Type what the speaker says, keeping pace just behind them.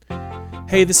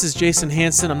Hey, this is Jason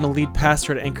Hanson. I'm the lead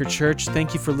pastor at Anchor Church.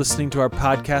 Thank you for listening to our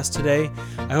podcast today.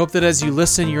 I hope that as you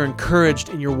listen, you're encouraged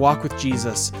in your walk with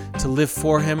Jesus to live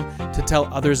for Him, to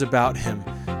tell others about Him.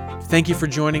 Thank you for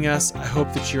joining us. I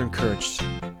hope that you're encouraged.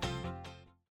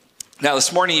 Now,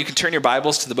 this morning, you can turn your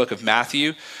Bibles to the book of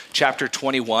Matthew, chapter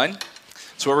 21.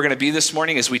 So where we're going to be this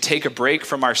morning is we take a break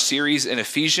from our series in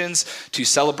Ephesians to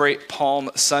celebrate Palm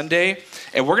Sunday.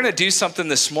 And we're going to do something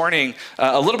this morning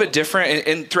a little bit different.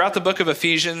 And throughout the book of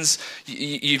Ephesians,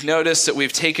 you've noticed that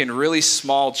we've taken really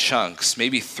small chunks,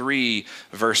 maybe 3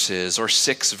 verses or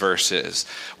 6 verses.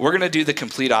 We're going to do the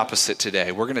complete opposite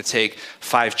today. We're going to take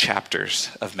 5 chapters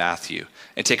of Matthew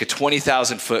and take a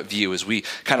 20,000-foot view as we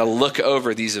kind of look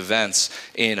over these events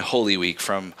in Holy Week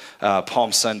from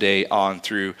Palm Sunday on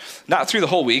through, not through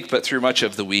the whole week, but through much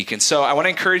of the week. And so I want to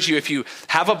encourage you, if you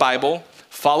have a Bible,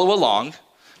 follow along,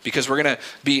 because we're going to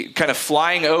be kind of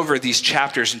flying over these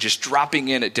chapters and just dropping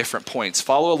in at different points.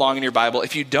 Follow along in your Bible.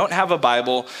 If you don't have a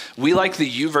Bible, we like the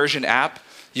YouVersion app.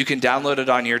 You can download it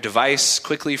on your device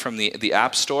quickly from the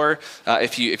App Store.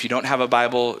 If you don't have a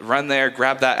Bible, run there,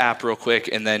 grab that app real quick,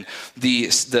 and then the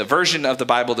version of the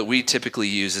Bible that we typically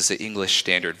use is the English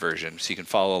Standard Version, so you can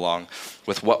follow along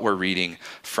with what we're reading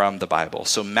from the Bible.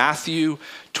 So Matthew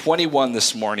 21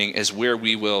 this morning is where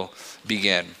we will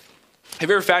begin. Have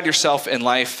you ever found yourself in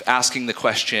life asking the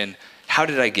question, how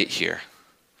did I get here?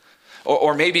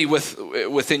 Or maybe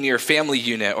within your family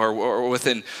unit or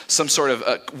within some sort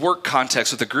of work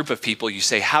context with a group of people, you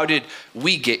say, how did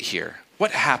we get here?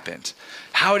 What happened?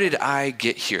 How did I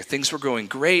get here? Things were going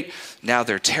great. Now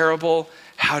they're terrible.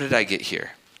 How did I get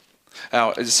here?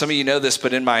 Now, some of you know this,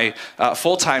 but in my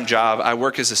full-time job, I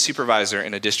work as a supervisor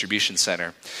in a distribution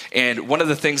center. And one of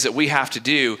the things that we have to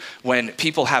do when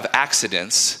people have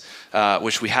accidents,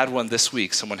 which we had one this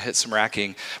week, someone hit some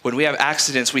racking. When we have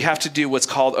accidents, we have to do what's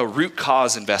called a root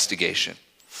cause investigation.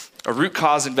 A root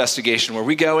cause investigation where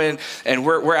we go in and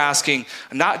we're asking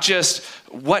not just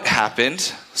what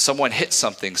happened, someone hit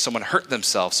something, someone hurt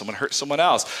themselves, someone hurt someone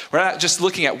else. We're not just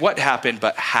looking at what happened,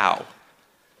 but how.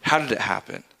 How did it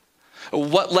happen?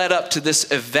 What led up to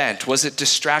this event? Was it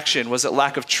distraction? Was it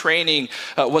lack of training?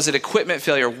 Was it equipment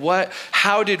failure?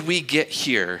 How did we get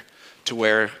here to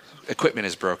where equipment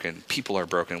is broken, people are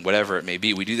broken, whatever it may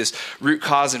be? We do this root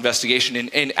cause investigation.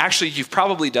 And actually, you've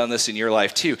probably done this in your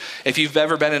life too. If you've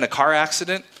ever been in a car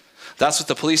accident, that's what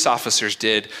the police officers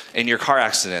did in your car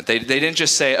accident. They didn't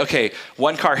just say, okay,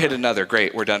 one car hit another,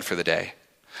 great, we're done for the day.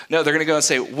 No, they're going to go and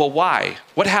say, well, why?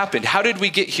 What happened? How did we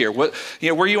get here?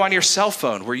 Were you on your cell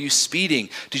phone? Were you speeding?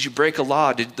 Did you break a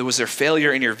law? Was there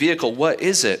failure in your vehicle? What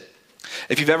is it?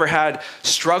 If you've ever had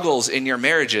struggles in your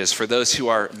marriages, for those who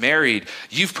are married,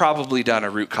 you've probably done a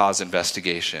root cause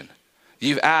investigation.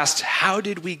 You've asked, how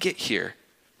did we get here?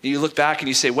 You look back and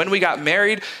you say, when we got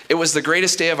married, it was the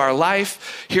greatest day of our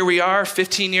life. Here we are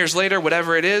 15 years later,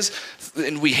 whatever it is,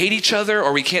 and we hate each other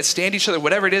or we can't stand each other,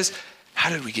 whatever it is. How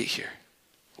did we get here?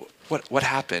 What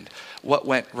happened? What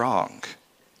went wrong?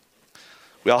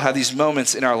 We all have these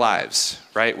moments in our lives,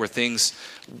 right, where things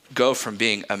go from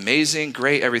being amazing,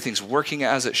 great, everything's working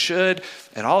as it should,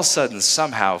 and all of a sudden,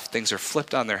 somehow, things are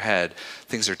flipped on their head,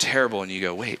 things are terrible, and you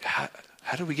go, wait, how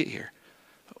did we get here?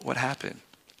 What happened?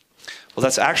 Well,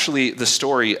 that's actually the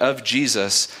story of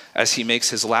Jesus as he makes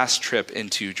his last trip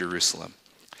into Jerusalem.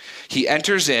 He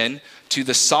enters in to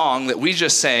the song that we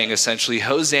just sang, essentially,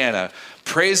 Hosanna,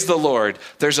 praise the Lord.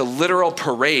 There's a literal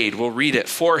parade, we'll read it,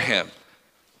 for him.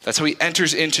 That's how he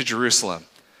enters into Jerusalem.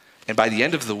 And by the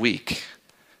end of the week,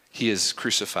 he is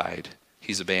crucified,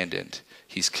 he's abandoned,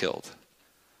 he's killed.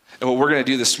 And what we're going to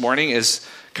do this morning is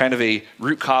kind of a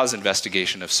root cause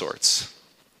investigation of sorts.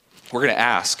 We're going to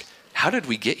ask, how did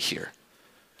we get here?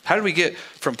 How did we get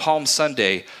from Palm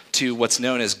Sunday to what's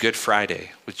known as Good Friday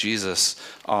with Jesus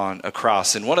on a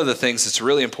cross? And one of the things that's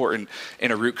really important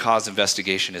in a root cause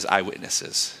investigation is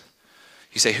eyewitnesses.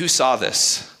 You say, who saw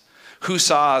this? Who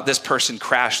saw this person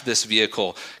crash this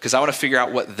vehicle? Because I want to figure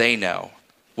out what they know.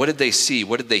 What did they see?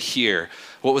 What did they hear?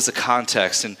 What was the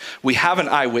context? And we have an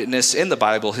eyewitness in the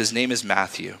Bible. His name is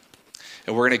Matthew.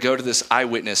 And we're going to go to this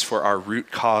eyewitness for our root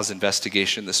cause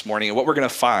investigation this morning. And what we're going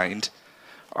to find,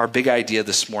 our big idea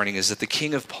this morning, is that the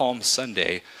King of Palm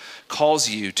Sunday calls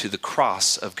you to the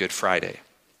cross of Good Friday.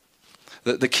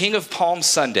 The King of Palm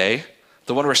Sunday,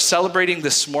 the one we're celebrating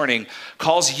this morning,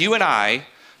 calls you and I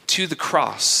to the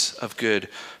cross of Good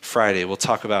Friday. We'll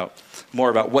talk more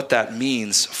about what that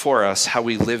means for us, how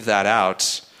we live that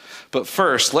out. But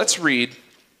first, let's read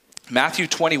Matthew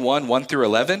 21, 1 through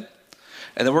 11,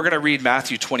 and then we're going to read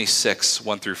Matthew 26,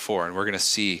 1 through 4, and we're going to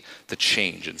see the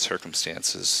change in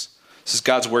circumstances. This is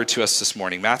God's word to us this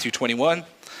morning. Matthew 21,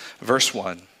 verse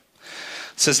 1.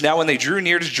 It says, now when they drew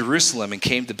near to Jerusalem and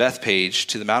came to Bethphage,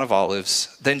 to the Mount of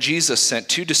Olives, then Jesus sent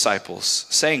 2 disciples,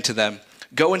 saying to them,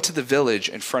 go into the village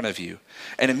in front of you,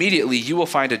 and immediately you will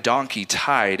find a donkey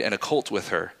tied and a colt with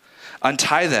her.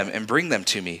 Untie them and bring them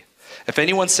to me. If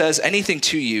anyone says anything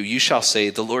to you, you shall say,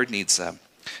 the Lord needs them,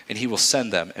 and he will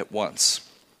send them at once.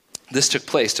 This took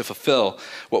place to fulfill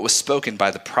what was spoken by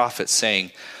the prophet,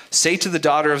 saying, say to the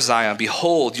daughter of Zion,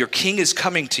 behold, your king is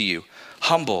coming to you,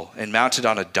 humble and mounted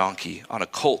on a donkey, on a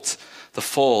colt, the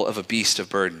foal of a beast of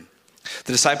burden.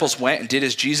 The disciples went and did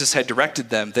as Jesus had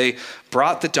directed them. They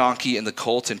brought the donkey and the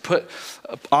colt and put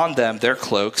on them their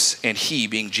cloaks, and he,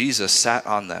 being Jesus, sat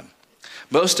on them.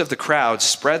 Most of the crowd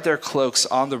spread their cloaks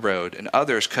on the road, and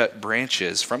others cut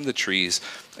branches from the trees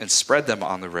and spread them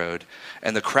on the road.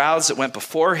 And the crowds that went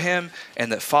before him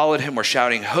and that followed him were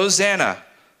shouting, Hosanna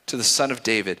to the Son of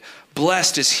David.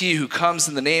 Blessed is he who comes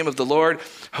in the name of the Lord.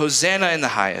 Hosanna in the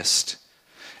highest.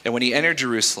 And when he entered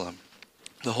Jerusalem,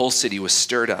 the whole city was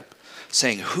stirred up,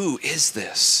 saying, who is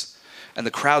this? And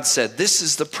the crowd said, this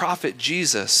is the prophet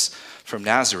Jesus from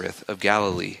Nazareth of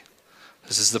Galilee.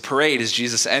 This is the parade as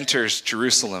Jesus enters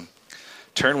Jerusalem.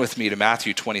 Turn with me to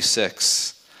Matthew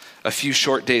 26. A few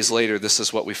short days later, this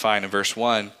is what we find in verse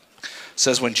 1. It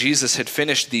says, when Jesus had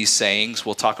finished these sayings,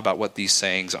 we'll talk about what these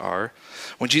sayings are.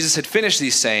 When Jesus had finished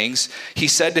these sayings, he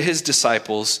said to his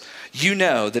disciples, you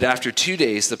know that after 2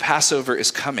 days the Passover is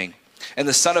coming, and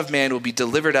the Son of Man will be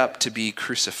delivered up to be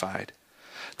crucified.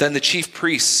 Then the chief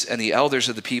priests and the elders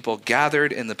of the people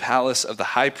gathered in the palace of the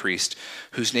high priest,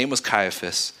 whose name was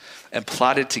Caiaphas, and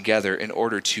plotted together in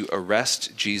order to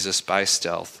arrest Jesus by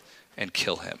stealth and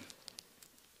kill him.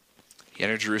 He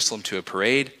entered Jerusalem to a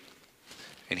parade,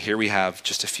 and here we have,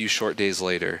 just a few short days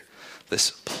later,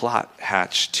 this plot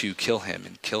hatched to kill him,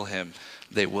 and kill him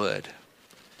they would.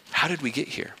 How did we get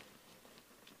here?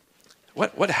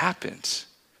 What happened?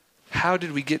 How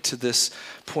did we get to this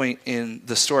point in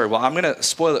the story? Well, I'm going to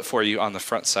spoil it for you on the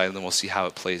front side, and then we'll see how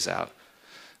it plays out.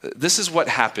 This is what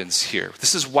happens here.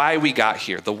 This is why we got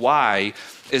here. The why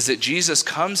is that Jesus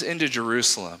comes into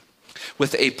Jerusalem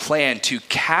with a plan to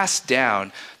cast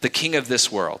down the king of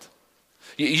this world.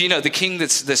 You know, the king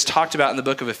that's talked about in the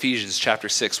book of Ephesians chapter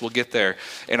 6. We'll get there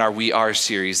in our We Are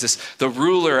series. The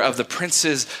ruler of the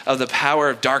princes of the power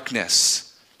of darkness.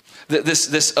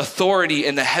 This authority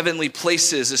in the heavenly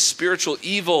places, this spiritual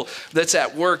evil that's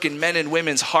at work in men and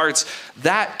women's hearts.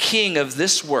 That king of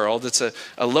this world, it's a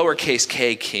lowercase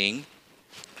k king.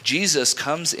 Jesus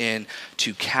comes in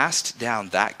to cast down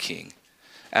that king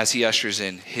as he ushers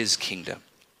in his kingdom.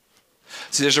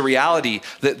 See, there's a reality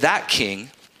that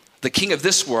king, the king of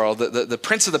this world, the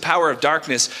prince of the power of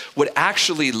darkness, would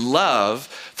actually love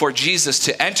for Jesus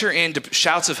to enter into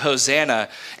shouts of Hosanna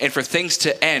and for things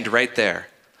to end right there.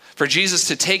 For Jesus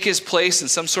to take his place in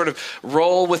some sort of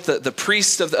role with the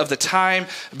priest of the time,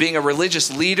 being a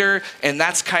religious leader, and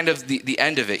that's kind of the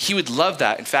end of it. He would love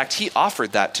that. In fact, he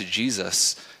offered that to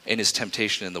Jesus in his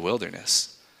temptation in the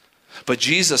wilderness. But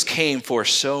Jesus came for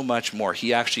so much more.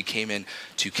 He actually came in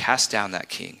to cast down that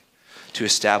king, to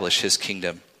establish his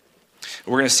kingdom.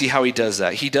 We're going to see how he does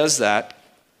that. He does that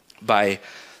by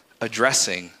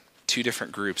addressing 2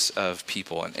 different groups of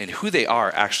people. And who they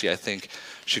are, actually, I think,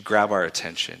 should grab our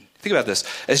attention. Think about this.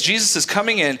 As Jesus is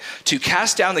coming in to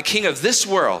cast down the king of this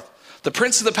world, the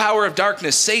prince of the power of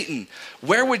darkness, Satan,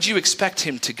 where would you expect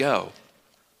him to go?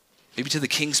 Maybe to the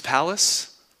king's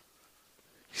palace?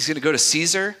 He's going to go to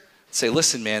Caesar and say,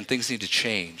 listen, man, things need to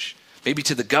change. Maybe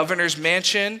to the governor's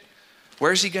mansion.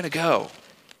 Where's he going to go?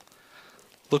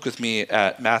 Look with me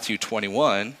at Matthew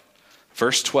 21,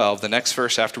 verse 12, the next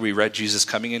verse after we read Jesus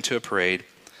coming into a parade.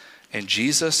 And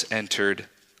Jesus entered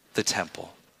the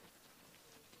temple.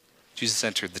 Jesus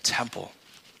entered the temple.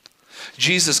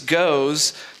 Jesus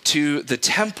goes to the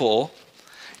temple,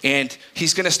 and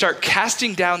he's going to start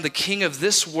casting down the king of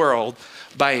this world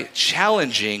by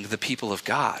challenging the people of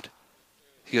God.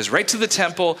 He goes right to the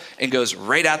temple and goes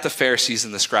right at the Pharisees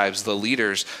and the scribes, the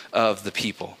leaders of the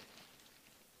people.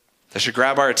 That should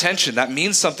grab our attention. That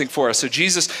means something for us. So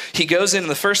Jesus, he goes in, and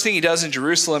the first thing he does in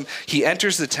Jerusalem, he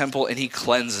enters the temple and he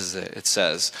cleanses it, it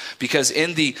says. Because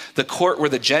in the court where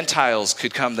the Gentiles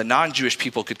could come, the non-Jewish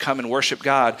people could come and worship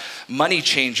God, money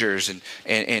changers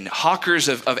and hawkers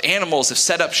of animals have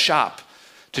set up shop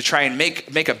to try and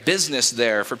make a business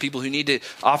there for people who need to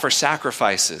offer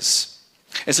sacrifices.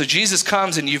 And so Jesus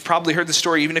comes, and you've probably heard the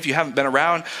story, even if you haven't been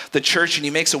around the church, and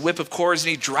he makes a whip of cords and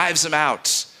he drives them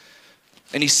out.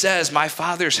 And he says, my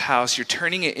Father's house, you're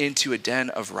turning it into a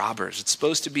den of robbers. It's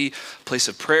supposed to be a place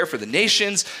of prayer for the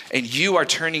nations, and you are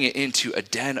turning it into a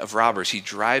den of robbers. He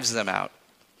drives them out.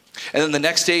 And then the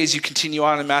next day, as you continue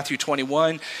on in Matthew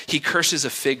 21, he curses a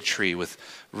fig tree with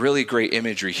really great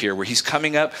imagery here, where he's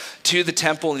coming up to the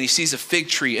temple and he sees a fig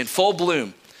tree in full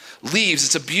bloom, leaves.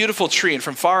 It's a beautiful tree. And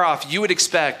from far off, you would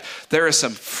expect there is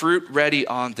some fruit ready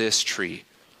on this tree.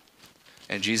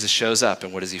 And Jesus shows up,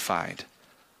 and what does he find?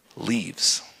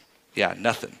 Leaves. Yeah,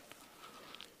 nothing.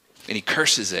 And he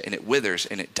curses it, and it withers,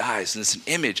 and it dies. And it's an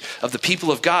image of the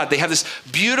people of God. They have this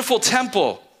beautiful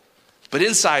temple, but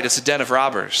inside it's a den of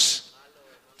robbers.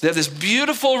 They have this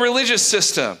beautiful religious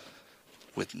system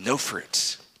with no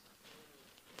fruit.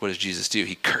 What does Jesus do?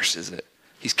 He curses it.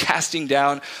 He's casting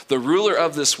down the ruler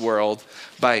of this world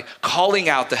by calling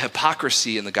out the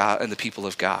hypocrisy in the people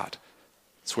of God.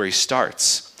 That's where he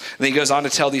starts. And then he goes on to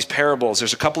tell these parables.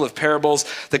 There's a couple of parables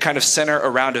that kind of center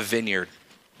around a vineyard.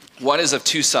 One is of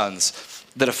two sons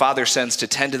that a father sends to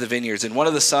tend to the vineyards. And one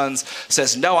of the sons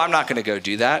says, no, I'm not going to go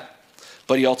do that.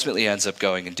 But he ultimately ends up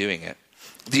going and doing it.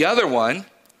 The other one,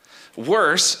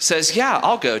 worse, says, yeah,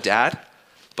 I'll go, Dad.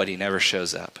 But he never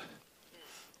shows up.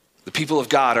 The people of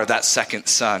God are that second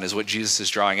son, is what Jesus is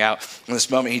drawing out. In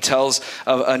this moment, he tells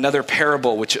of another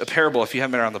parable, which a parable, if you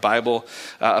haven't been around the Bible,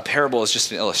 a parable is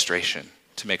just an illustration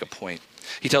to make a point.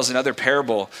 He tells another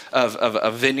parable of a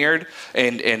vineyard,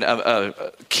 and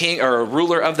a king or a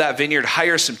ruler of that vineyard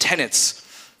hires some tenants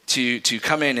to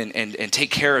come in and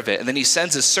take care of it. And then he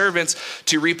sends his servants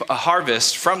to reap a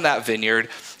harvest from that vineyard,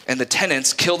 and the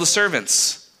tenants kill the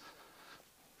servants.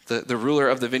 The ruler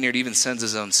of the vineyard even sends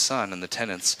his own son, and the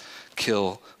tenants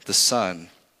kill the son.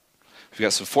 We've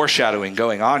got some foreshadowing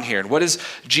going on here. And what is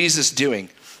Jesus doing?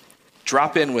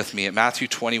 Drop in with me at Matthew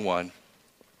 21,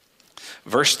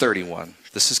 verse 31.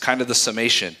 This is kind of the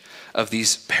summation of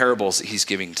these parables that he's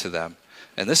giving to them.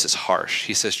 And this is harsh.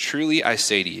 He says, truly I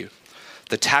say to you,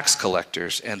 the tax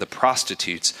collectors and the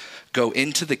prostitutes go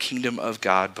into the kingdom of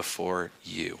God before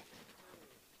you.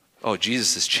 Oh,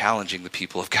 Jesus is challenging the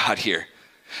people of God here.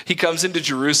 He comes into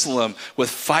Jerusalem with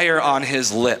fire on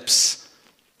his lips.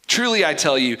 Truly, I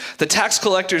tell you, the tax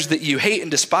collectors that you hate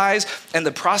and despise and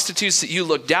the prostitutes that you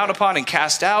look down upon and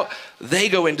cast out, they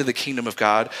go into the kingdom of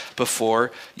God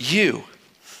before you.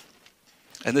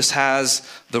 And this has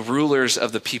the rulers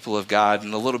of the people of God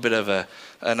in a little bit of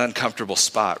an uncomfortable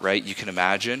spot, right? You can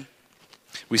imagine.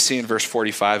 We see in verse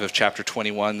 45 of chapter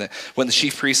 21 that when the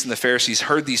chief priests and the Pharisees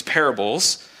heard these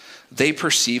parables, they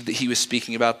perceived that he was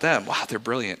speaking about them. Wow, they're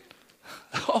brilliant.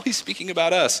 Oh, he's speaking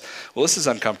about us. Well, this is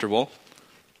uncomfortable.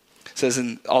 It says,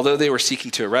 and although they were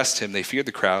seeking to arrest him, they feared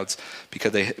the crowds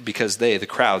because the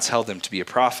crowds, held him to be a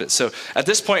prophet. So at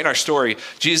this point in our story,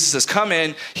 Jesus has come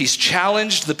in, he's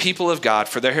challenged the people of God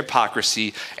for their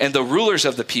hypocrisy, and the rulers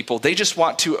of the people, they just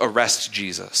want to arrest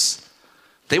Jesus.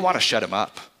 They want to shut him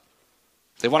up.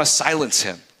 They want to silence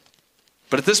him.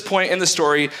 But at this point in the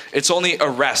story, it's only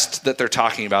arrest that they're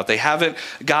talking about. They haven't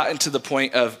gotten to the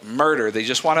point of murder. They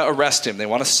just want to arrest him. They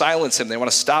want to silence him. They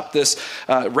want to stop this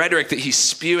rhetoric that he's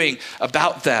spewing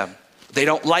about them. They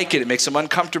don't like it. It makes them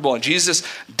uncomfortable. And Jesus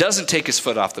doesn't take his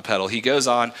foot off the pedal. He goes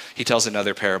on, he tells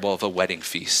another parable of a wedding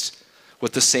feast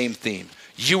with the same theme.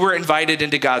 You were invited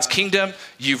into God's kingdom.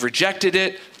 You've rejected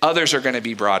it. Others are going to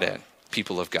be brought in,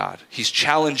 people of God. He's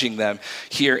challenging them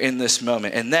here in this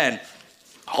moment. And then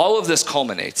all of this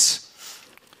culminates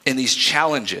in these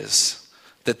challenges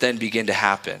that then begin to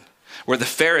happen, where the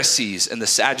Pharisees and the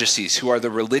Sadducees, who are the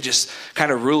religious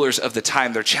kind of rulers of the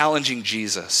time, they're challenging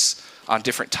Jesus on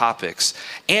different topics.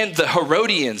 And the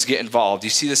Herodians get involved. You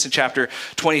see this in chapter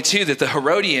 22, that the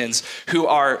Herodians,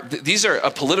 these are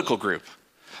a political group.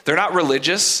 They're not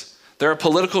religious. They're a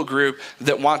political group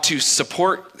that want to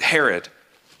support Herod.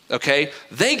 Okay,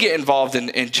 they get involved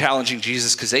in challenging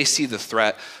Jesus because they see the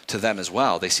threat to them as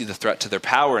well. They see the threat to their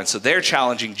power, and so they're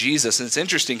challenging Jesus. And it's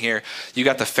interesting here, you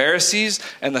got the Pharisees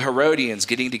and the Herodians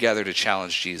getting together to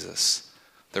challenge Jesus.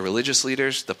 The religious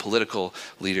leaders, the political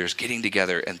leaders getting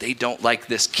together, and they don't like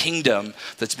this kingdom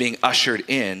that's being ushered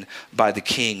in by the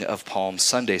King of Palm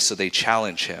Sunday, so they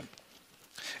challenge him.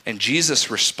 And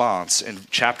Jesus' response in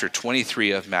chapter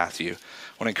 23 of Matthew,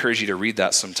 I want to encourage you to read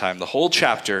that sometime. The whole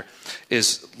chapter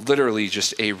is literally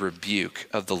just a rebuke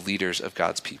of the leaders of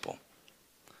God's people.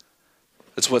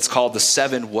 It's what's called the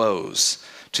 7 woes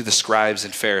to the scribes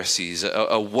and Pharisees.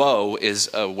 A woe is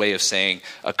a way of saying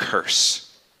a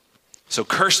curse. So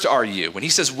cursed are you. When he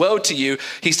says woe to you,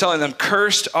 he's telling them,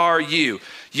 cursed are you.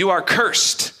 You are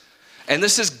cursed. And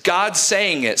this is God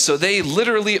saying it. So they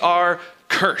literally are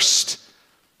cursed.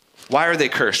 Why are they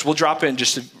cursed? We'll drop in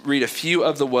just to read a few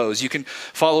of the woes. You can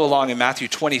follow along in Matthew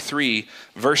 23,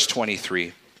 verse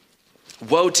 23.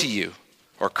 Woe to you,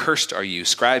 or cursed are you,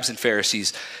 scribes and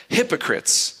Pharisees,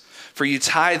 hypocrites, For you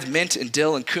tithe mint and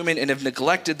dill and cumin and have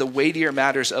neglected the weightier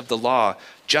matters of the law,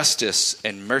 justice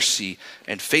and mercy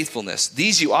and faithfulness.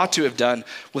 These you ought to have done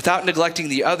without neglecting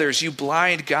the others, you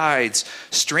blind guides,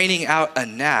 straining out a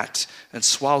gnat and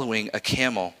swallowing a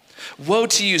camel. Woe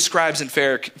to you, scribes and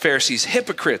Pharisees,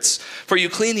 hypocrites, for you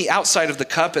clean the outside of the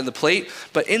cup and the plate,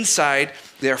 but inside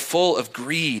they are full of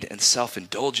greed and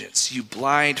self-indulgence. You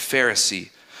blind Pharisee,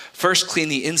 first clean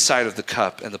the inside of the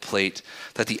cup and the plate,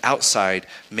 that the outside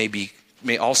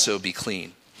may also be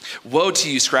clean. Woe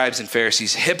to you, scribes and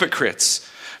Pharisees, hypocrites,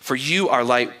 for you are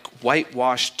like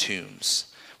whitewashed tombs,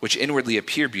 which inwardly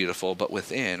appear beautiful, but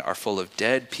within are full of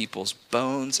dead people's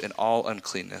bones and all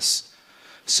uncleanness.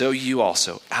 So you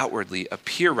also outwardly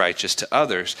appear righteous to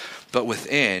others, but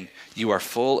within you are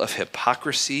full of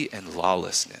hypocrisy and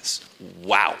lawlessness.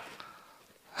 Wow.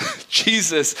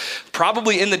 Jesus,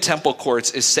 probably in the temple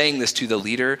courts, is saying this to the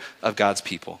leader of God's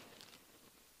people.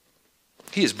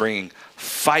 He is bringing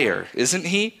fire, isn't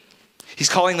he? He's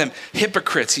calling them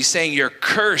hypocrites. He's saying you're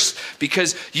cursed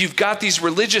because you've got these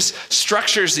religious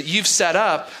structures that you've set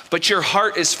up, but your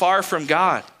heart is far from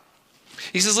God.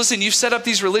 He says, listen, you've set up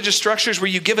these religious structures where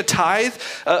you give a tithe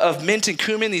of mint and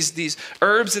cumin, these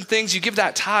herbs and things, you give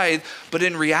that tithe, but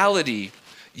in reality,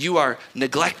 you are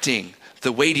neglecting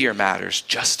the weightier matters,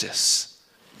 justice,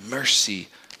 mercy,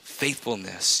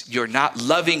 faithfulness. You're not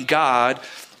loving God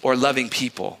or loving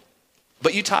people.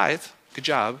 But you tithe, good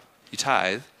job, you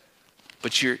tithe,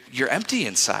 but you're empty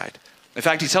inside. In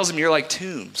fact, he tells them you're like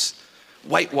tombs,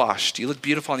 whitewashed. You look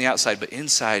beautiful on the outside, but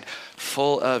inside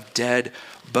full of dead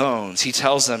bones. He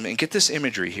tells them, and get this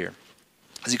imagery here,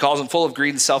 as he calls them full of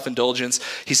greed and self-indulgence.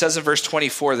 He says in verse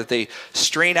 24 that they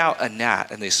strain out a gnat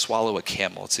and they swallow a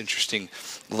camel. It's interesting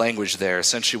language there.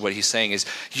 Essentially what he's saying is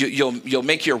you'll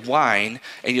make your wine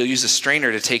and you'll use a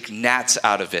strainer to take gnats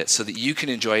out of it so that you can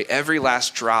enjoy every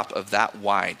last drop of that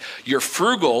wine. You're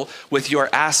frugal with your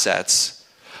assets,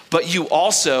 but you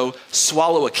also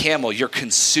swallow a camel. You're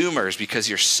consumers because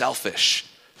you're selfish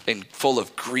and full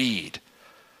of greed.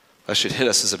 That should hit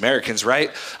us as Americans,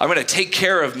 right? I'm going to take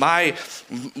care of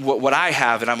what I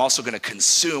have, and I'm also going to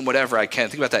consume whatever I can.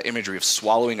 Think about that imagery of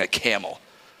swallowing a camel.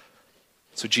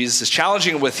 So Jesus is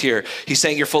challenging with here. He's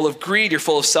saying you're full of greed, you're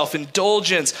full of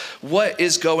self-indulgence. What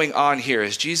is going on here?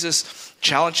 As Jesus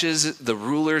challenges the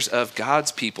rulers of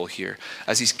God's people here,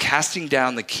 as he's casting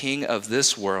down the king of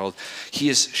this world, he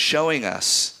is showing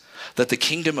us that the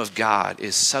kingdom of God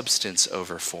is substance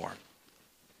over form.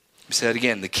 We say that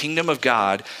again. The kingdom of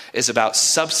God is about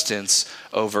substance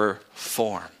over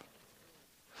form.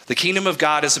 The kingdom of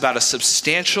God is about a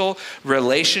substantial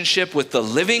relationship with the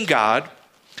living God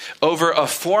over a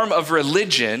form of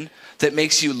religion that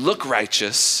makes you look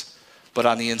righteous, but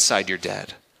on the inside you're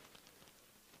dead.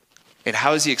 And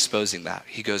how is he exposing that?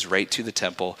 He goes right to the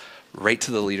temple, right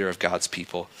to the leader of God's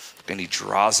people, and he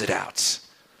draws it out.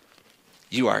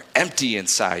 You are empty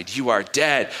inside. You are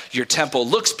dead. Your temple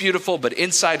looks beautiful, but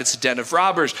inside it's a den of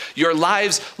robbers. Your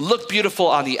lives look beautiful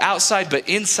on the outside, but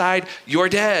inside you're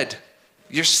dead.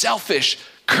 You're selfish.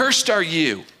 Cursed are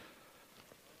you.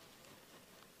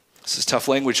 This is tough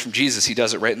language from Jesus. He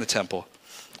does it right in the temple,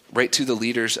 right to the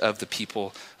leaders of the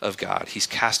people of God. He's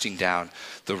casting down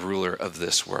the ruler of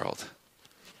this world.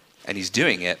 And he's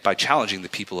doing it by challenging the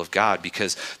people of God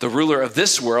because the ruler of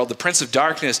this world, the prince of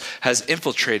darkness, has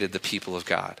infiltrated the people of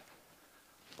God.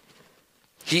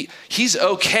 He's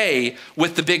okay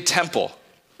with the big temple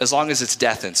as long as it's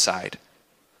death inside.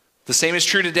 The same is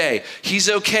true today. He's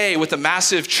okay with a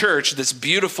massive church that's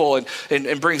beautiful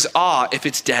and brings awe if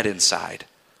it's dead inside.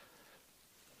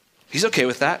 He's okay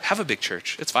with that. Have a big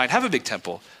church. It's fine. Have a big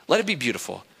temple. Let it be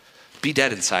beautiful. Be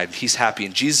dead inside. He's happy.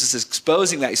 And Jesus is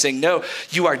exposing that. He's saying, no,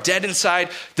 you are dead inside.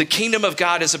 The kingdom of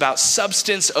God is about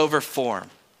substance over form,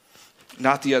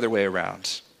 not the other way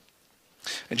around.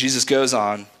 And Jesus goes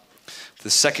on.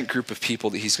 The second group of people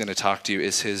that he's going to talk to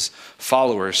is his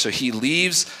followers. So he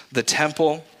leaves the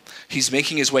temple. He's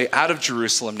making his way out of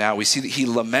Jerusalem now. We see that he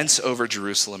laments over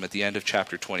Jerusalem at the end of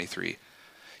chapter 23.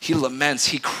 He laments,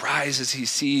 he cries as he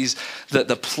sees the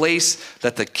place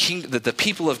that the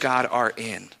people of God are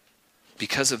in.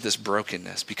 Because of this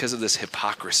brokenness, because of this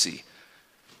hypocrisy.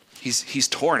 He's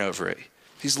torn over it.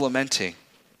 He's lamenting.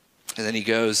 And then he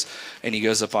goes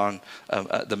up on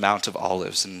the Mount of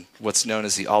Olives, and what's known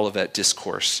as the Olivet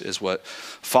Discourse is what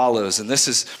follows. And this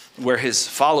is where his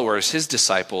followers, his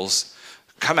disciples,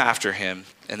 come after him,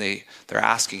 and they're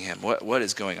asking him, what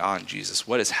is going on, Jesus?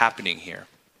 What is happening here?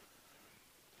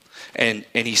 And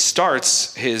he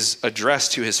starts his address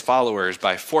to his followers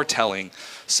by foretelling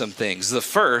some things. The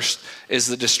first is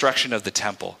the destruction of the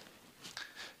temple.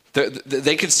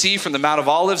 They can see from the Mount of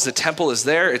Olives, the temple is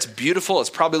there. It's beautiful. It's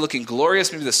probably looking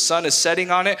glorious. Maybe the sun is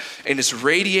setting on it and it's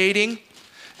radiating.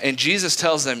 And Jesus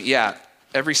tells them, yeah,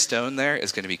 every stone there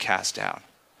is going to be cast down.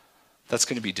 That's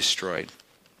going to be destroyed.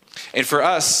 And for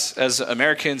us as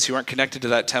Americans who aren't connected to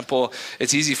that temple,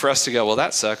 it's easy for us to go, well,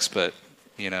 that sucks, but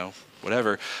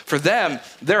whatever. For them,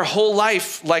 their whole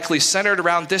life likely centered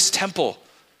around this temple.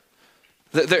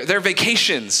 Their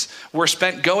vacations were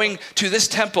spent going to this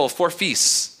temple for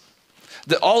feasts.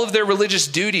 All of their religious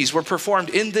duties were performed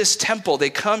in this temple.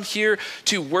 They come here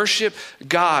to worship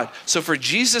God. So for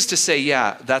Jesus to say,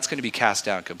 yeah, that's going to be cast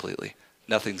down completely.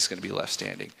 Nothing's going to be left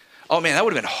standing. Oh man, that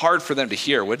would have been hard for them to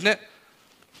hear, wouldn't it?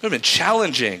 It would have been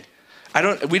challenging.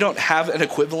 We don't have an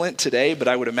equivalent today, but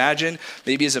I would imagine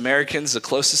maybe as Americans, the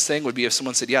closest thing would be if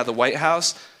someone said, yeah, the White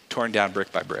House torn down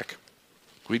brick by brick.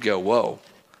 We'd go, whoa,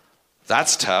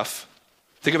 that's tough.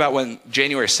 Think about when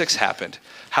January 6th happened,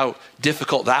 how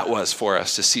difficult that was for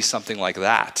us to see something like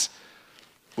that.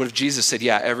 What if Jesus said,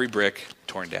 yeah, every brick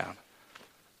torn down?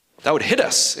 That would hit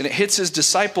us, and it hits his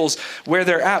disciples where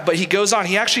they're at. But he goes on.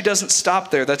 He actually doesn't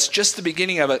stop there. That's just the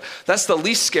beginning of it. That's the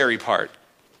least scary part.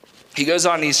 He goes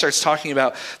on and he starts talking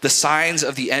about the signs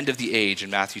of the end of the age in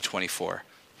Matthew 24.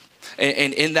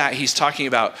 And in that, he's talking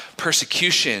about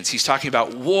persecutions. He's talking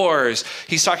about wars.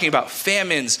 He's talking about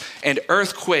famines and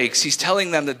earthquakes. He's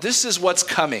telling them that this is what's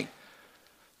coming.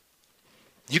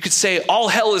 You could say all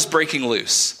hell is breaking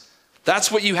loose.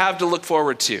 That's what you have to look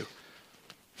forward to.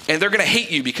 And they're going to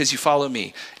hate you because you follow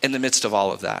me in the midst of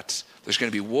all of that. There's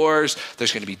going to be wars.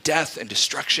 There's going to be death and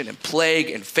destruction and plague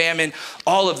and famine.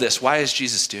 All of this. Why is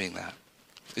Jesus doing that?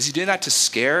 Is he doing that to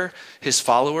scare his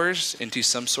followers into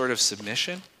some sort of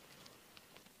submission?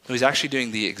 No, he's actually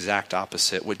doing the exact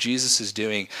opposite. What Jesus is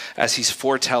doing as he's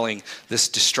foretelling this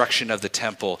destruction of the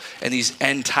temple and these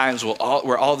end times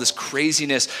where all this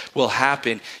craziness will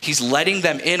happen, he's letting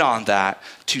them in on that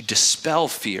to dispel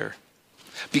fear.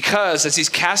 Because as he's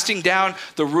casting down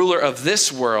the ruler of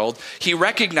this world, he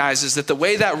recognizes that the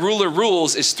way that ruler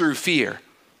rules is through fear.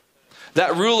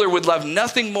 That ruler would love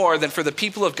nothing more than for the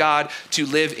people of God to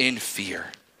live in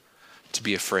fear, to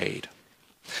be afraid.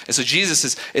 And so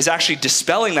Jesus is actually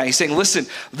dispelling that. He's saying, listen,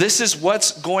 this is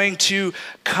what's going to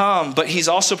come. But he's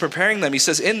also preparing them. He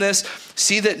says, in this,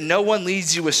 see that no one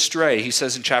leads you astray. He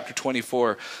says in chapter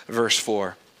 24, verse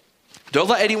 4. Don't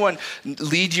let anyone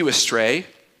lead you astray,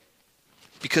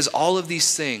 because all of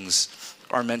these things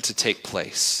are meant to take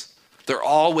place. They're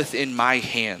all within my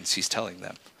hands, he's telling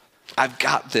them. I've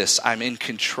got this. I'm in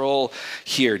control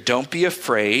here. Don't be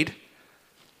afraid.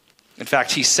 In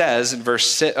fact, he says in verse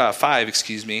 6,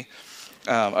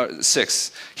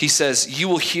 he says, you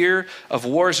will hear of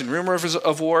wars and rumors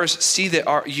of wars. See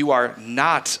that you are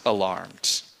not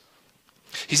alarmed.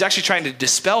 He's actually trying to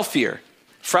dispel fear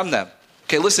from them.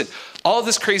 Okay, listen, all of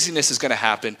this craziness is going to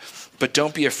happen, but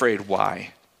don't be afraid.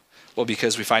 Why? Well,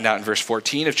 because we find out in verse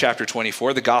 14 of chapter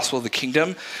 24, the gospel of the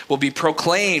kingdom will be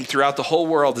proclaimed throughout the whole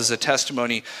world as a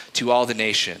testimony to all the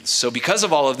nations. So because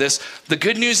of all of this, the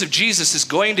good news of Jesus is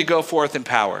going to go forth in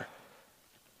power.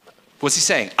 What's he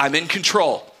saying? I'm in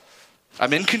control.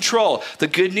 I'm in control. The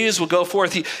good news will go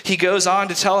forth. He goes on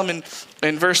to tell him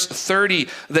in verse 30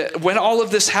 that when all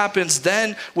of this happens,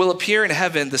 then will appear in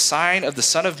heaven the sign of the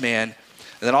Son of Man.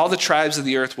 And then all the tribes of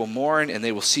the earth will mourn, and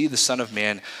they will see the Son of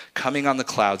Man coming on the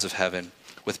clouds of heaven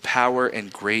with power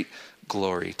and great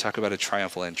glory. Talk about a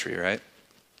triumphal entry, right?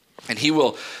 And he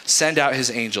will send out his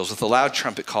angels with a loud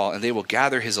trumpet call, and they will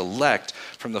gather his elect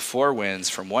from the four winds,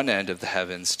 from one end of the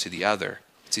heavens to the other.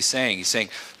 What's he saying? He's saying,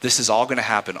 this is all going to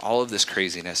happen, all of this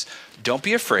craziness. Don't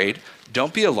be afraid.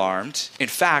 Don't be alarmed. In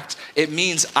fact, it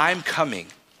means I'm coming.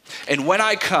 And when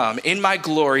I come, in my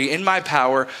glory, in my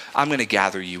power, I'm going to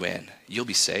gather you in. You'll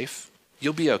be safe.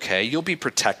 You'll be okay. You'll be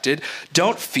protected.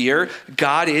 Don't fear.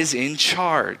 God is in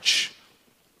charge.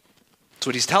 That's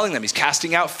what he's telling them. He's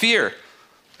casting out fear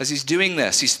as he's doing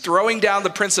this. He's throwing down the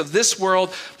prince of this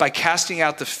world by casting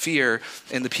out the fear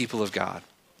in the people of God.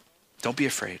 Don't be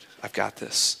afraid. I've got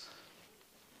this.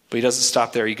 But he doesn't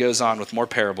stop there. He goes on with more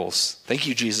parables. Thank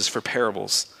you, Jesus, for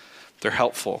parables. They're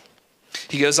helpful.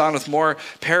 He goes on with more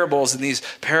parables, and these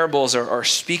parables are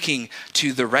speaking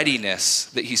to the readiness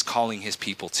that he's calling his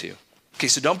people to. Okay,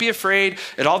 so don't be afraid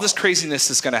at all this craziness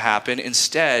that's going to happen.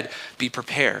 Instead, be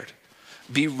prepared.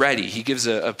 Be ready. He gives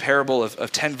a parable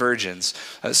of 10 virgins,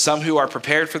 some who are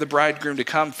prepared for the bridegroom to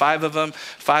come, five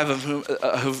of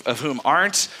whom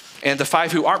aren't. And the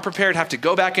 5 who aren't prepared have to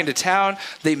go back into town.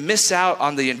 They miss out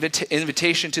on the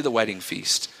invitation to the wedding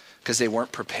feast because they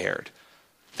weren't prepared.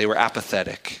 They were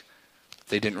apathetic.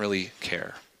 They didn't really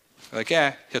care. They're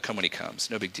like, he'll come when he comes.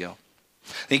 No big deal.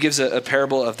 He gives a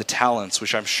parable of the talents,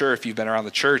 which I'm sure if you've been around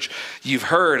the church, you've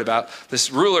heard about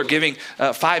this ruler giving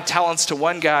 5 talents to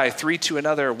one guy, 3 to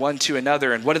another, 1 to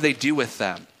another. And what do they do with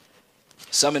them?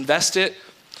 Some invest it.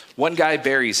 One guy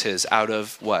buries his out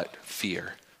of what?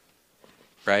 Fear,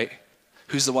 right?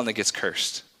 Who's the one that gets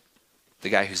cursed? The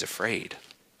guy who's afraid.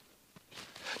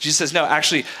 Jesus says, no,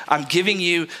 actually, I'm giving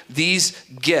you these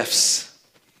gifts.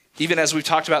 Even as we've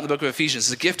talked about in the book of Ephesians,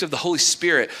 the gift of the Holy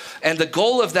Spirit. And the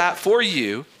goal of that for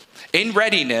you in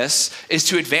readiness is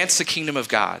to advance the kingdom of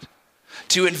God.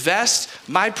 To invest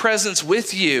my presence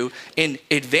with you in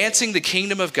advancing the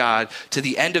kingdom of God to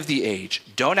the end of the age.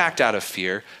 Don't act out of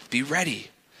fear. Be ready.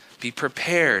 Be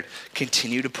prepared.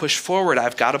 Continue to push forward.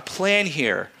 I've got a plan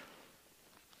here.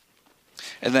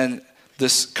 And then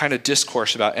this kind of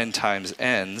discourse about end times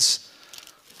ends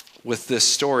with this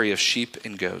story of sheep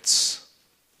and goats.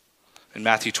 In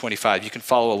Matthew 25, you can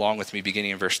follow along with me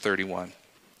beginning in verse 31.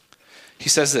 He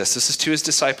says this is to his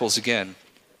disciples again.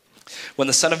 When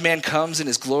the Son of Man comes in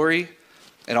his glory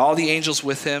and all the angels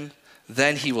with him,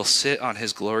 then he will sit on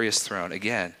his glorious throne.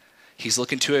 Again, he's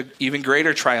looking to an even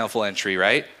greater triumphal entry,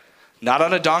 right? Not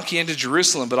on a donkey into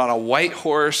Jerusalem, but on a white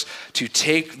horse to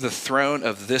take the throne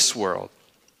of this world.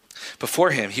 Before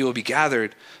him, will be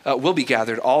gathered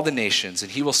all the nations,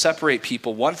 and he will separate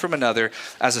people one from another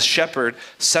as a shepherd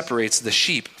separates the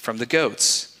sheep from the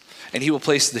goats. And he will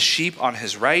place the sheep on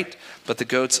his right, but the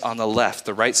goats on the left.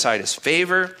 The right side is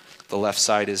favor, the left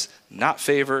side is not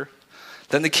favor.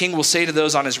 Then the king will say to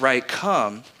those on his right,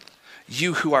 come,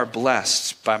 you who are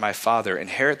blessed by my Father,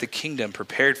 inherit the kingdom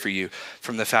prepared for you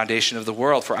from the foundation of the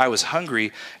world. For I was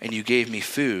hungry, and you gave me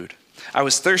food. I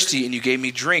was thirsty and you gave me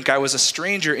drink. I was a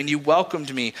stranger and you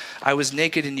welcomed me. I was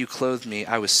naked and you clothed me.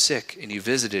 I was sick and you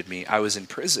visited me. I was in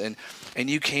prison and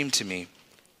you came to me.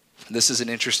 This is an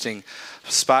interesting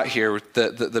spot here.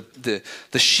 The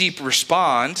sheep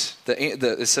respond.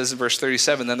 It says in verse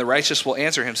 37, then the righteous will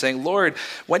answer him saying, Lord,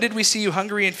 when did we see you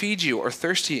hungry and feed you, or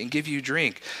thirsty and give you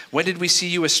drink? When did we see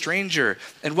you a stranger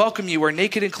and welcome you, or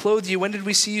naked and clothe you? When did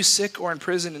we see you sick or in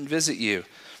prison and visit you?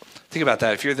 Think about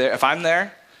that. If you're there, if I'm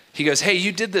there, he goes, hey,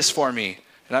 you did this for me.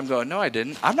 And I'm going, no, I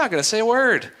didn't. I'm not going to say a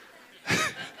word.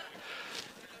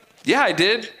 Yeah, I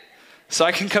did. So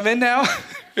I can come in now,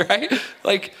 right?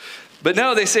 But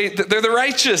no, they say they're the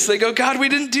righteous. They go, God, we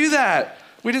didn't do that.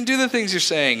 We didn't do the things you're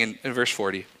saying. In verse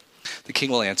 40, the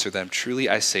king will answer them, truly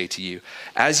I say to you,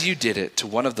 as you did it to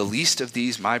one of the least of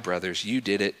these, my brothers, you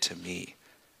did it to me.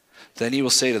 Then he will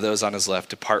say to those on his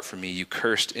left, depart from me, you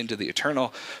cursed, into the eternal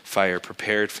fire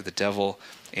prepared for the devil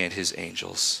and his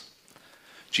angels.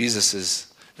 Jesus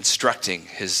is instructing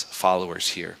his followers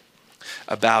here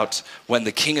about when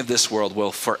the king of this world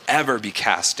will forever be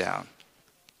cast down.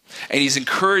 And he's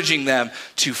encouraging them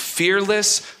to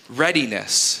fearless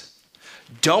readiness.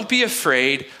 Don't be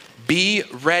afraid, be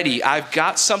ready. I've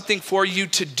got something for you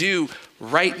to do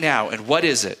right now. And what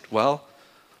is it? Well,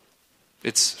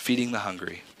 it's feeding the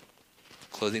hungry,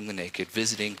 clothing the naked,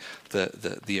 visiting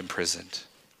the imprisoned.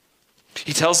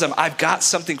 He tells them, I've got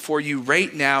something for you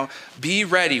right now. Be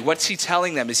ready. What's he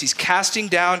telling them? Is he's casting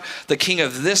down the king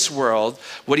of this world.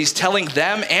 What he's telling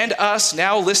them and us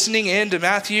now listening in to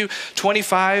Matthew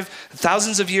 25,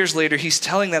 thousands of years later, he's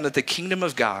telling them that the kingdom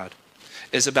of God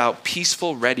is about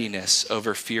peaceful readiness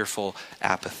over fearful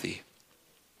apathy.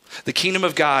 The kingdom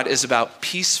of God is about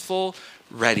peaceful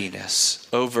readiness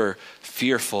over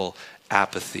fearful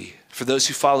apathy. For those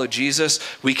who follow Jesus,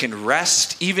 we can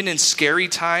rest even in scary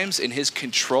times in his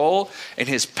control, in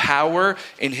his power,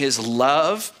 in his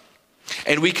love.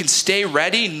 And we can stay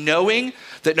ready knowing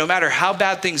that no matter how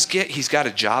bad things get, he's got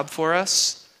a job for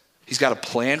us. He's got a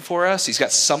plan for us. He's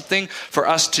got something for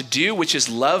us to do, which is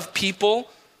love people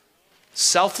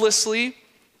selflessly.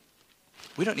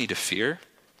 We don't need to fear.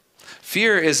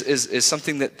 Fear is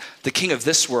something that the king of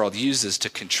this world uses to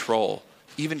control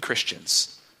even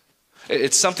Christians.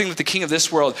 It's something that the king of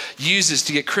this world uses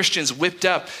to get Christians whipped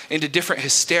up into different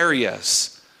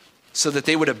hysterias so that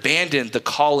they would abandon the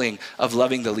calling of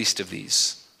loving the least of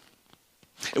these.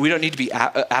 And we don't need to be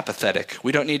apathetic.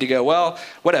 We don't need to go, well,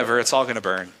 whatever, it's all going to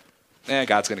burn.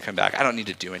 God's going to come back. I don't need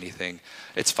to do anything.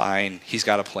 It's fine. He's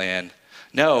got a plan.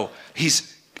 No,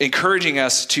 he's encouraging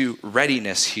us to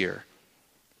readiness here.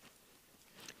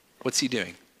 What's he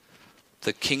doing?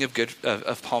 The king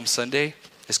of Palm Sunday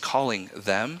is calling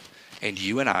them and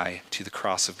you and I to the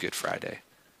cross of Good Friday.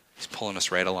 He's pulling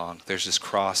us right along. There's this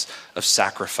cross of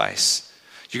sacrifice.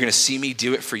 You're going to see me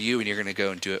do it for you, and you're going to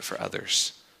go and do it for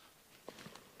others.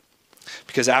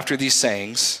 Because after these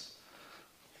sayings,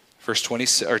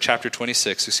 chapter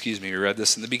 26, we read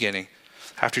this in the beginning.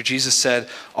 After Jesus said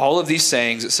all of these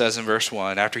sayings, it says in verse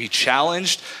 1, after he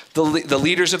challenged the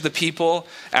leaders of the people,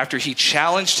 after he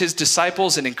challenged his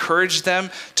disciples and encouraged them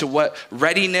to what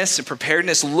readiness and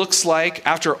preparedness looks like,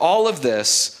 after all of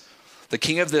this, the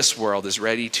king of this world is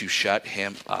ready to shut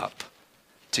him up,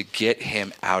 to get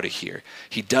him out of here.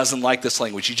 He doesn't like this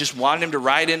language. He just wanted him to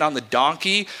ride in on the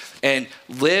donkey and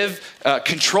live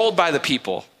controlled by the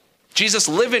people. Jesus,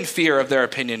 live in fear of their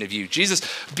opinion of you. Jesus,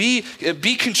 be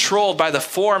controlled by the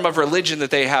form of religion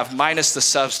that they have minus the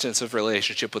substance of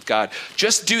relationship with God.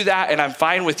 Just do that and I'm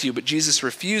fine with you. But Jesus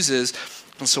refuses.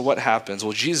 And so what happens?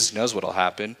 Well, Jesus knows what will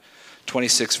happen.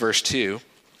 26 verse 2,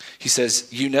 he says,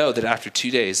 you know that after 2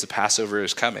 days the Passover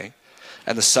is coming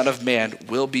and the Son of Man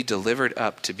will be delivered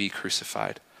up to be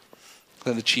crucified.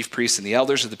 Then the chief priests and the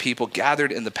elders of the people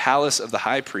gathered in the palace of the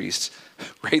high priest,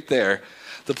 right there,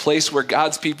 the place where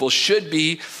God's people should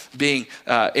be being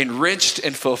enriched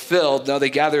and fulfilled. No, they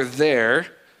gather there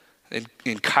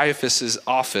in Caiaphas'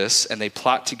 office, and they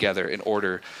plot together in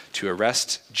order to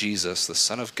arrest Jesus, the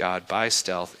Son of God, by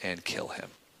stealth and kill him.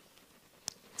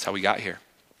 That's how we got here.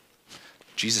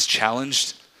 Jesus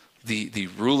challenged the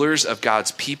rulers of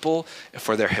God's people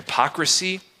for their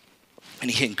hypocrisy, and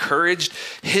he encouraged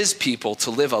his people to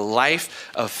live a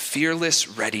life of fearless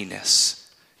readiness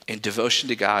in devotion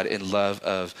to God and love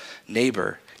of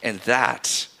neighbor. And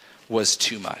that was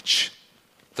too much.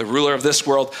 The ruler of this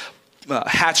world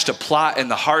hatched a plot in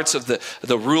the hearts of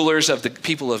the rulers of the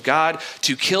people of God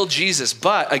to kill Jesus.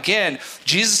 But again,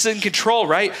 Jesus is in control,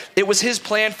 right? It was his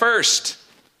plan first.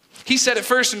 He said it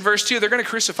first in verse 2, they're going to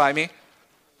crucify me.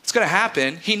 It's going to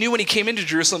happen. He knew when he came into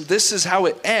Jerusalem, this is how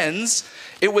it ends.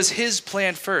 It was his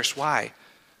plan first. Why?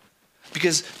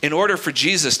 Because in order for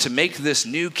Jesus to make this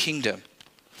new kingdom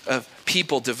of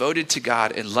people devoted to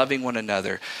God and loving one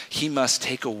another, he must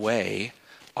take away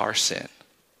our sin.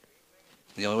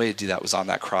 The only way to do that was on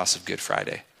that cross of Good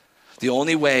Friday. The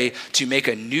only way to make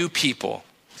a new people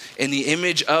in the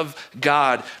image of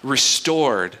God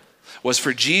restored was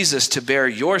for Jesus to bear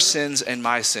your sins and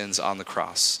my sins on the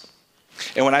cross.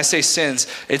 And when I say sins,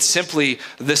 it's simply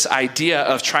this idea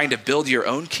of trying to build your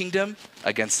own kingdom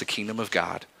against the kingdom of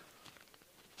God.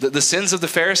 The sins of the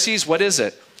Pharisees, what is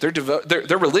it?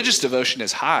 Their religious devotion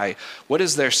is high. What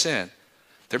is their sin?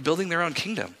 They're building their own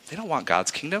kingdom. They don't want God's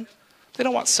kingdom. They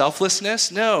don't want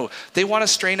selflessness. No, they want to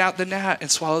strain out the gnat and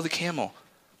swallow the camel,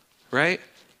 right?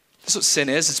 That's what sin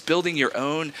is. It's building your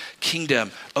own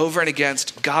kingdom over and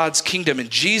against God's kingdom. And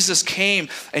Jesus came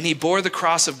and he bore the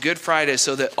cross of Good Friday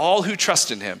so that all who trust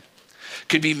in him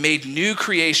could be made new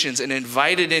creations and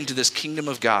invited into this kingdom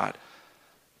of God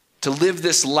to live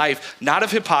this life, not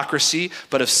of hypocrisy,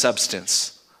 but of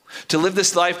substance. To live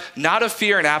this life, not of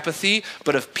fear and apathy,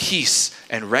 but of peace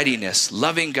and readiness,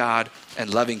 loving God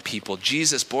and loving people.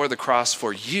 Jesus bore the cross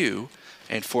for you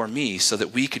and for me so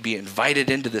that we could be invited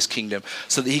into this kingdom,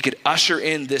 so that he could usher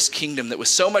in this kingdom that was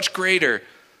so much greater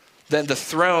than the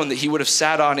throne that he would have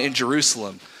sat on in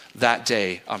Jerusalem that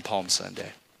day on Palm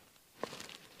Sunday.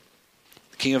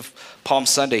 The King of Palm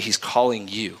Sunday, he's calling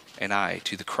you and I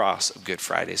to the cross of Good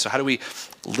Friday. So how do we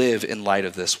live in light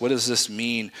of this? What does this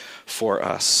mean for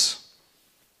us?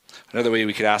 Another way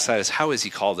we could ask that is, how has he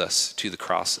called us to the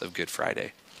cross of Good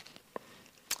Friday?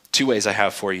 2 ways I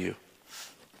have for you.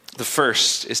 The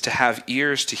first is to have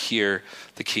ears to hear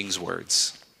the King's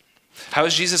words. How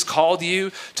has Jesus called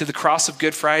you to the cross of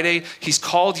Good Friday? He's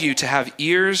called you to have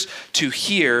ears to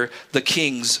hear the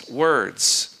King's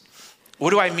words. What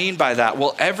do I mean by that?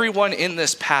 Well, everyone in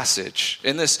this passage,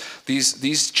 in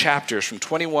these chapters from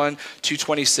 21 to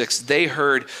 26, they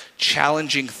heard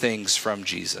challenging things from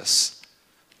Jesus.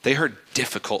 They heard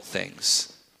difficult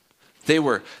things. They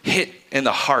were hit in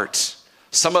the heart.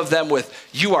 Some of them with,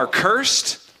 you are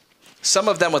cursed. Some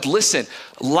of them with, listen,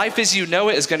 life as you know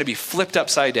it is going to be flipped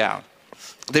upside down.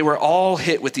 They were all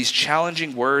hit with these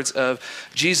challenging words of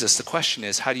Jesus. The question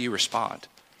is, how do you respond?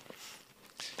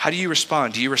 How do you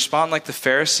respond? Do you respond like the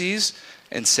Pharisees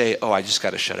and say, oh, I just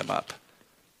got to shut him up?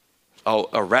 Oh,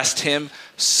 arrest him,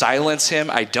 silence him.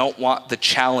 I don't want the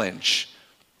challenge.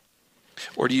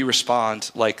 Or do you respond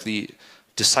like the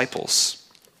disciples?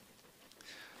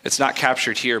 It's not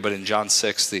captured here, but in John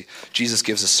 6, Jesus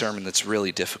gives a sermon that's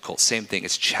really difficult. Same thing,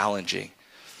 it's challenging.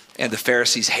 And the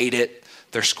Pharisees hate it.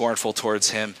 They're scornful towards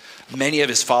him. Many of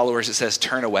his followers, it says,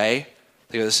 turn away.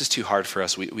 They go, this is too hard for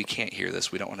us. We can't hear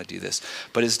this. We don't want to do this.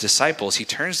 But his disciples, he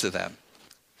turns to them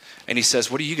and he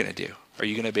says, what are you going to do? Are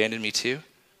you going to abandon me too?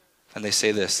 And they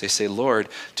say this. They say, Lord,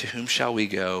 to whom shall we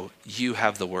go? You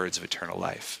have the words of eternal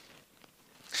life.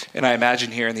 And I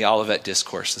imagine here in the Olivet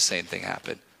Discourse, the same thing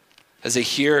happened. as they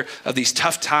hear of these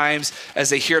tough times, as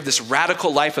they hear of this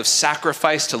radical life of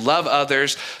sacrifice to love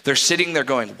others, they're sitting there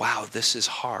going, wow, this is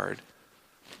hard,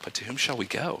 but to whom shall we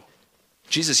go?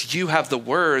 Jesus, you have the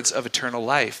words of eternal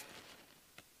life.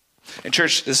 And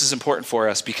church, this is important for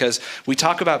us because we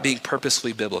talk about being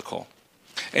purposefully biblical.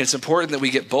 And it's important that we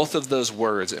get both of those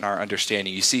words in our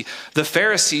understanding. You see, the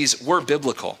Pharisees were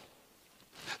biblical.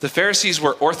 The Pharisees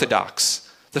were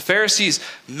orthodox. The Pharisees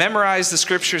memorized the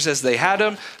scriptures as they had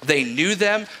them. They knew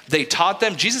them. They taught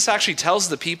them. Jesus actually tells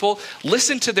the people,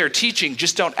 listen to their teaching,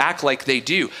 just don't act like they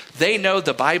do. They know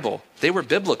the Bible. They were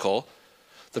biblical.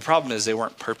 The problem is they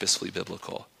weren't purposefully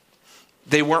biblical.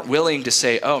 They weren't willing to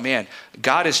say, oh man,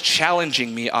 God is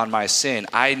challenging me on my sin.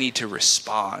 I need to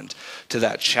respond to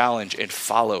that challenge and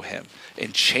follow him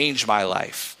and change my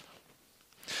life.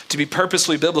 To be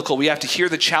purposely biblical, we have to hear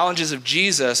the challenges of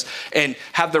Jesus and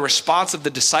have the response of the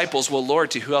disciples, well, Lord,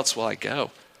 to who else will I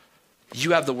go?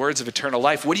 You have the words of eternal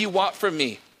life. What do you want from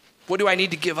me? What do I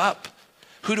need to give up?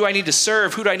 Who do I need to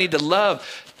serve? Who do I need to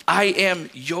love? I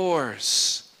am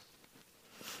yours.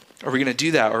 Are we going to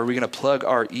do that, or are we going to plug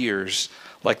our ears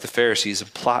like the Pharisees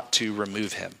and plot to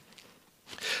remove him?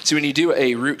 See, when you do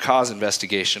a root cause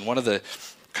investigation, one of the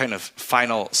kind of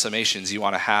final summations you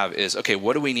want to have is, okay,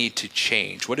 what do we need to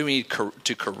change? What do we need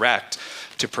to correct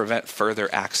to prevent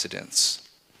further accidents?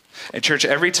 And church,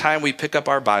 every time we pick up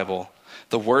our Bible,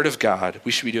 the Word of God,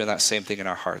 we should be doing that same thing in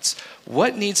our hearts.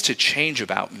 What needs to change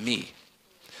about me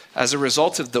as a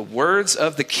result of the words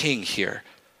of the King here,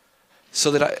 so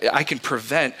that I can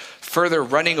prevent further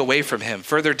running away from him,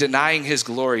 further denying his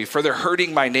glory, further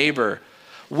hurting my neighbor?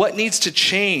 What needs to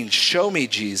change? Show me,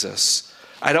 Jesus.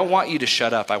 I don't want you to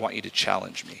shut up. I want you to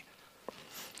challenge me.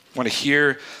 I want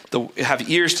to have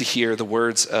ears to hear the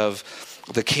words of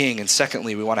the King. And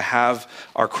secondly, we want to have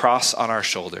our cross on our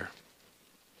shoulder.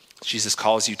 Jesus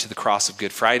calls you to the cross of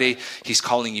Good Friday. He's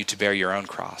calling you to bear your own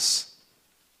cross.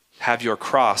 Have your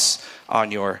cross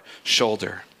on your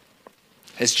shoulder.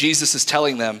 As Jesus is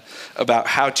telling them about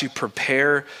how to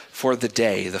prepare for the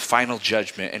day, the final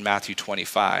judgment in Matthew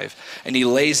 25, and he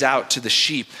lays out to the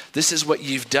sheep, this is what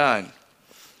you've done.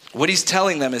 What he's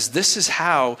telling them is this is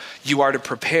how you are to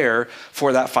prepare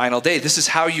for that final day. This is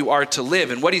how you are to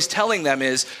live. And what he's telling them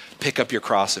is pick up your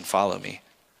cross and follow me.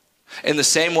 In the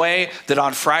same way that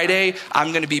on Friday,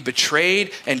 I'm going to be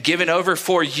betrayed and given over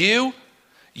for you,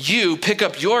 you pick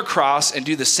up your cross and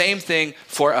do the same thing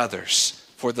for others.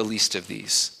 For the least of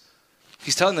these.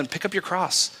 He's telling them, pick up your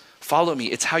cross, follow me.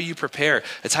 It's how you prepare.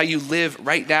 It's how you live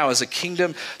right now as a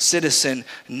kingdom citizen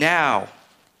now.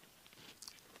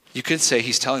 You could say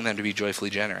he's telling them to be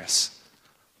joyfully generous.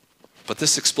 But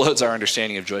this explodes our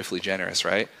understanding of joyfully generous,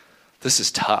 right? This is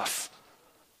tough.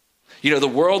 You know, the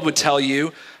world would tell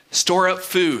you, store up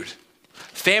food.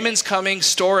 Famine's coming,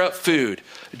 store up food.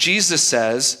 Jesus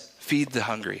says, feed the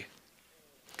hungry.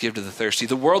 Give to the thirsty.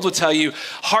 The world will tell you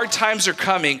hard times are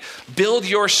coming. Build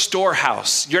your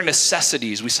storehouse, your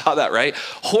necessities. We saw that, right?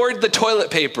 Hoard the toilet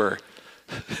paper.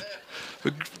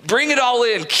 Bring it all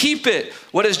in. Keep it.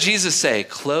 What does Jesus say?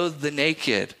 Clothe the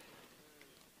naked.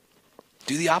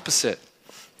 Do the opposite.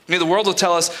 I mean, the world will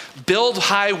tell us build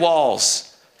high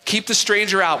walls. Keep the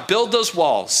stranger out. Build those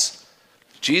walls.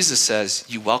 Jesus says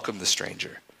you welcome the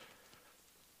stranger.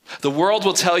 The world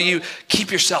will tell you,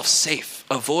 keep yourself safe.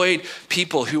 Avoid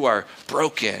people who are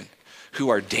broken, who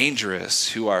are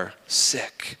dangerous, who are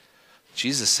sick.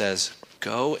 Jesus says,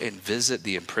 go and visit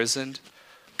the imprisoned.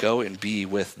 Go and be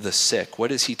with the sick.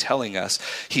 What is he telling us?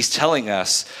 He's telling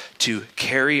us to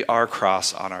carry our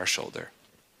cross on our shoulder,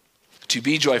 to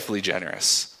be joyfully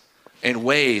generous in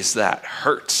ways that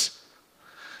hurt,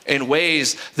 in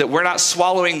ways that we're not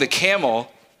swallowing the camel.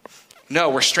 No,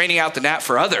 we're straining out the gnat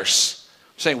for others.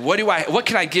 Saying, what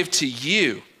can I give to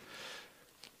you?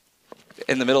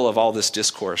 In the middle of all this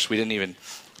discourse, we didn't even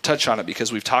touch on it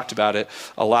because we've talked about it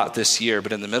a lot this year,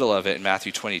 but in the middle of it in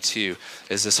Matthew 22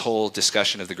 is this whole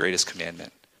discussion of the greatest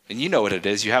commandment. And you know what it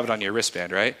is. You have it on your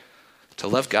wristband, right? To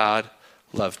love God,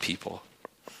 love people.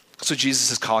 That's what Jesus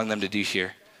is calling them to do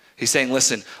here. He's saying,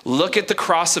 listen, look at the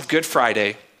cross of Good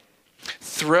Friday.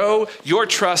 Throw your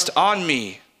trust on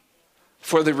me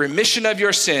for the remission of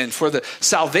your sin, for the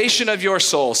salvation of your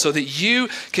soul, so that you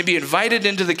can be invited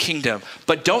into the kingdom.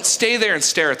 But don't stay there and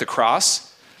stare at the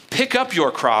cross. Pick up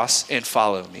your cross and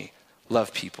follow me.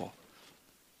 Love people.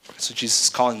 That's what Jesus is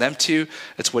calling them to.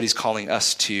 It's what he's calling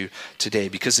us to today.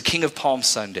 Because the King of Palm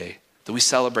Sunday that we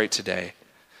celebrate today,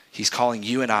 he's calling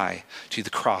you and I to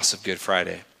the cross of Good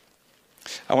Friday.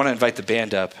 I want to invite the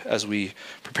band up as we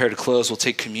prepare to close. We'll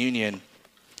take communion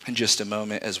in just a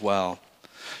moment as well.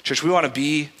 Church, we want to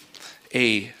be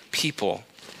a people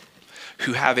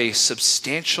who have a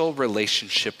substantial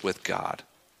relationship with God.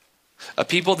 A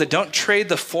people that don't trade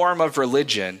the form of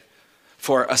religion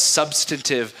for a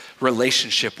substantive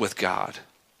relationship with God.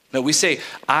 No, we say,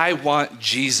 I want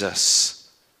Jesus.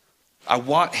 I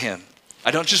want him. I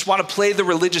don't just want to play the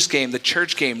religious game, the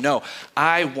church game. No,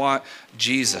 I want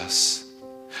Jesus.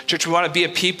 Church, we want to be a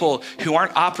people who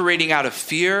aren't operating out of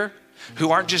fear,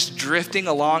 who aren't just drifting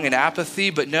along in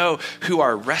apathy, but no, who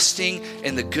are resting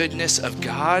in the goodness of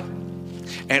God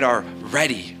and are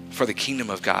ready for the kingdom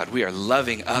of God. We are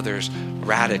loving others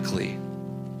radically.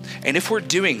 And if we're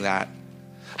doing that,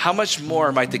 how much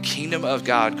more might the kingdom of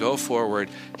God go forward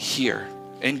here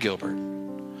in Gilbert,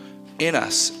 in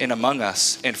us, and among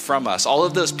us, and from us? All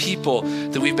of those people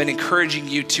that we've been encouraging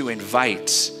you to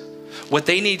invite, what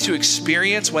they need to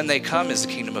experience when they come is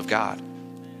the kingdom of God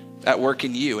at work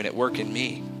in you and at work in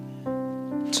me.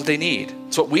 That's what they need.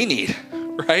 It's what we need,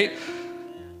 right?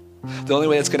 The only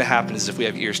way that's going to happen is if we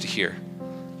have ears to hear.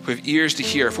 If we have ears to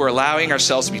hear, if we're allowing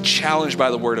ourselves to be challenged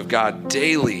by the word of God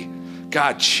daily.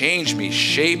 God, change me,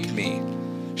 shape me,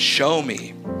 show me.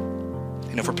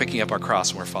 And if we're picking up our cross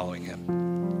and we're following him.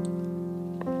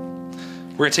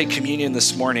 We're going to take communion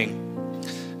this morning,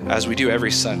 as we do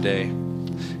every Sunday.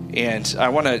 And I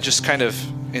want to just kind of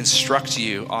instruct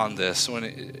you on this.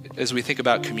 As we think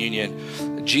about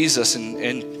communion, Jesus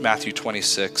in Matthew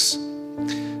 26,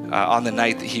 on the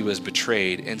night that he was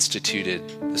betrayed, instituted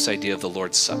this idea of the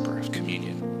Lord's Supper, of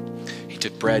communion. He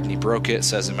took bread and he broke it,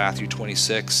 says in Matthew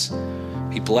 26.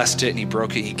 He blessed it and he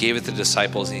broke it. He gave it to the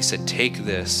disciples and he said, take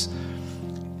this,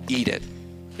 eat it.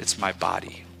 It's my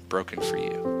body broken for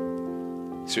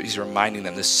you. So he's reminding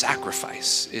them this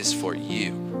sacrifice is for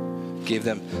you. Gave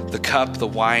them the cup, the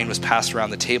wine was passed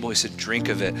around the table. He said, drink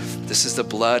of it. This is the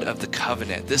blood of the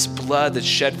covenant. This blood that's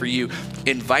shed for you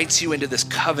invites you into this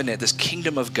covenant, this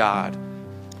kingdom of God.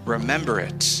 Remember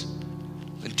it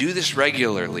and do this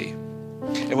regularly.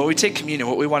 And when we take communion,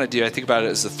 what we want to do, I think about it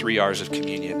as the 3 R's of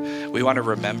communion. We want to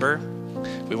remember,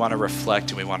 we want to reflect,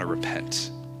 and we want to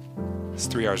repent. It's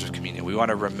 3 R's of communion. We want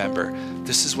to remember,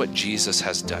 this is what Jesus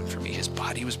has done for me. His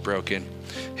body was broken.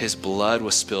 His blood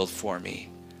was spilled for me.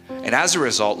 And as a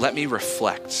result, let me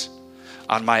reflect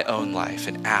on my own life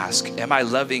and ask, am I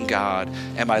loving God?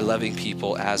 Am I loving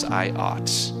people as I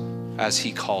ought, as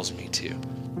he calls me to?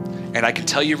 And I can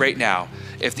tell you right now,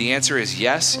 if the answer is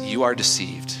yes, you are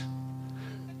deceived.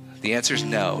 The answer is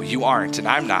no, you aren't, and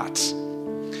I'm not.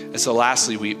 And so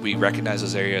lastly, we recognize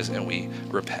those areas and we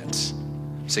repent.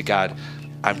 Say, God,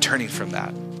 I'm turning from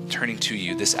that, turning to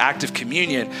you. This act of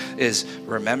communion is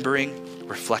remembering,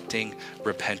 reflecting,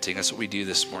 repenting. That's what we do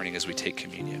this morning as we take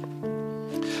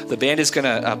communion. The band is going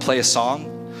to play a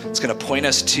song. It's going to point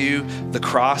us to the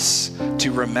cross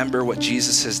to remember what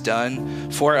Jesus has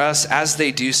done for us. As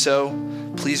they do so,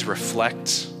 please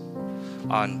reflect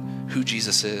on who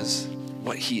Jesus is,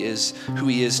 what he is, who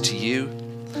he is to you,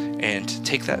 and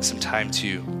take that some time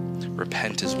to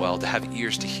repent as well, to have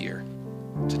ears to hear,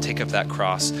 to take up that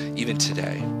cross even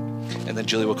today. And then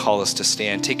Julie will call us to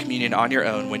stand. Take communion on your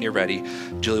own when you're ready.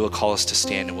 Julie will call us to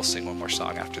stand and we'll sing one more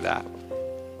song after that.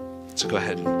 So go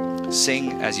ahead and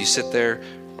sing as you sit there.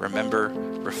 Remember,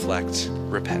 reflect,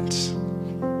 repent.